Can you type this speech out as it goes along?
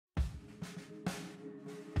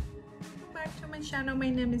back to my channel. My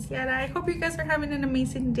name is Yara. I hope you guys are having an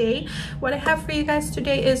amazing day. What I have for you guys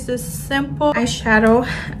today is this simple eyeshadow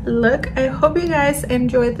look. I hope you guys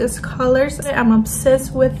enjoy these colors. I'm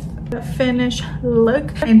obsessed with the finished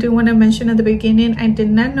look. I do want to mention at the beginning, I did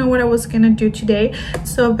not know what I was gonna do today,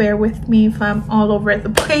 so bear with me if I'm all over the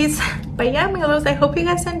place. But yeah, my loves, I hope you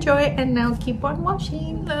guys enjoy, and now keep on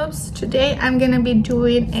watching. Loves, today I'm gonna be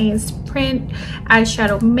doing a spring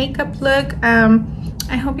eyeshadow makeup look.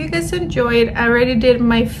 I hope you guys enjoyed. I already did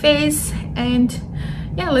my face, and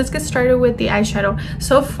yeah, let's get started with the eyeshadow.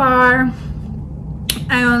 So far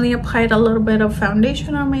I only applied a little bit of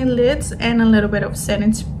foundation on my lids and a little bit of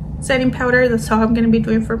setting powder. That's all I'm going to be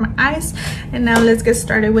doing for my eyes. And now let's get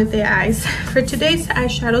started with the eyes. For today's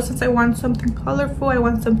eyeshadow, since I want something colorful, I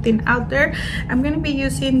want something out there, I'm going to be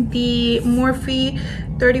using the Morphe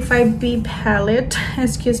 35B palette.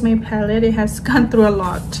 Excuse me, palette. It has gone through a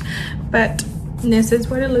lot, but this is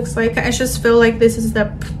what it looks like. I just feel like this is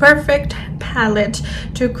the perfect palette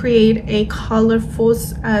to create a colorful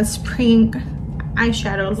spring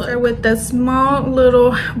eyeshadow look. Start with the small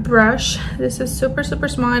little brush. This is super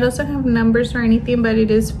small. It doesn't have numbers or anything, but it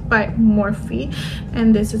is by Morphe,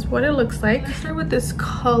 and this is what it looks like. Let's start with this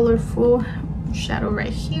colorful shadow right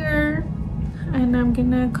here, and I'm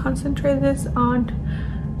gonna concentrate this on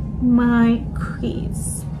my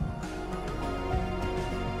crease.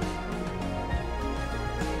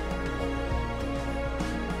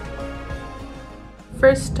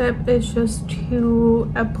 First step is just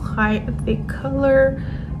to apply the color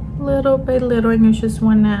little by little, and you just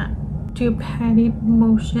want to do patting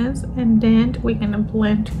motions, and then we're gonna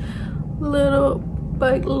blend little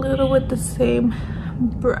by little with the same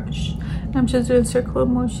brush. I'm just doing circular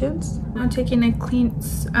motions. I'm taking a clean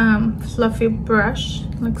fluffy brush.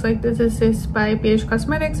 Looks like this is by BH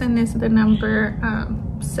Cosmetics, and this is the number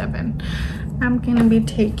 7. I'm gonna be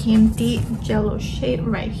taking the yellow shade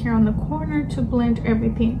right here on the corner to blend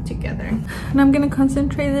everything together. And I'm gonna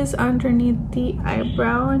concentrate this underneath the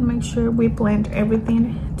eyebrow and make sure we blend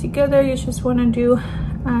everything together. You just wanna do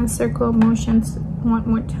circle motions one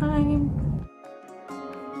more time.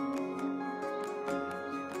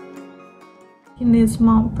 In this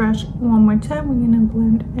small brush one more time, we're gonna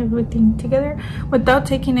blend everything together without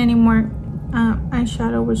taking any more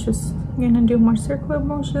eyeshadow. We're just gonna do more circular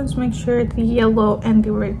motions. Make sure the yellow and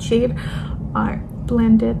the red shade are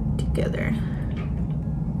blended together.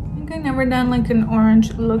 I think I never done like an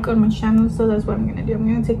orange look on my channel, so that's what I'm gonna do. I'm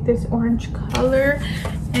gonna take this orange color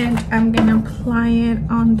and I'm gonna apply it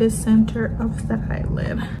on the center of the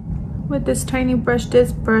eyelid with this tiny brush.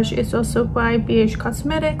 This brush is also by BH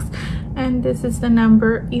Cosmetics, and this is the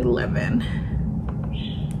number 11.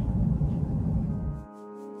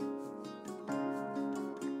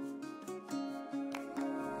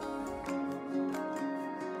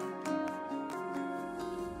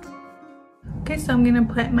 Okay, so I'm gonna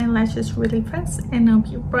apply my lashes really fast, and I'll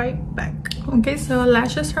be right back. Okay, so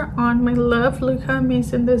lashes are on, my love. Look how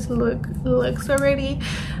amazing this looks already.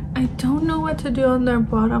 I don't know what to do on the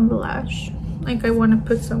bottom lash. Like, I want to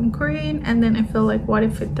put some green, and then I feel like, what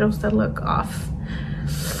if it throws the look off?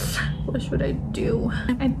 What should I do?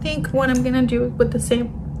 I think what I'm gonna do with the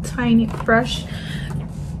same tiny brush,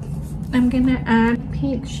 I'm gonna add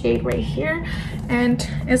pink shade right here, and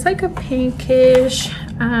it's like a pinkish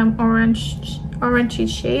orangey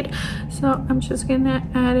shade, so I'm just gonna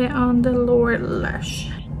add it on the lower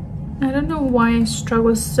lash. I don't know why I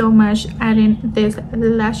struggle so much adding these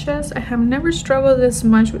lashes. I have never struggled this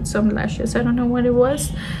much with some lashes. I don't know what it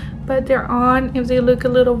was, but they're on. If they look a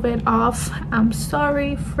little bit off, I'm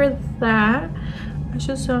sorry for that. I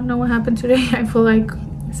just don't know what happened today. I feel like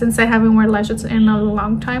since I haven't worn lashes in a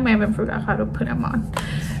long time, I haven't forgot how to put them on.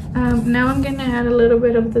 Now I'm gonna add a little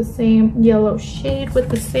bit of the same yellow shade with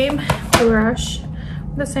the same brush,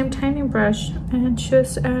 the same tiny brush, and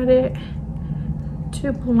just add it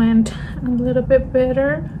to blend a little bit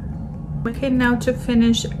better. Okay, now to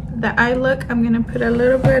finish the eye look, I'm gonna put a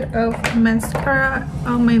little bit of mascara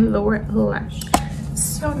on my lower lash.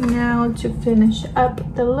 So now to finish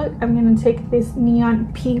up the look, I'm gonna take this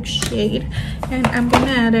neon pink shade, and I'm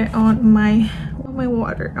gonna add it on my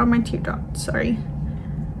teardrop, sorry.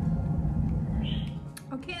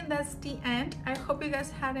 Okay, and that's the end. I hope you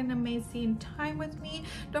guys had an amazing time with me.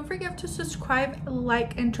 Don't forget to subscribe,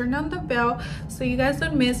 like, and turn on the bell so you guys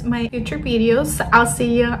don't miss my future videos. I'll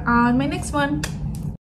see you on my next one.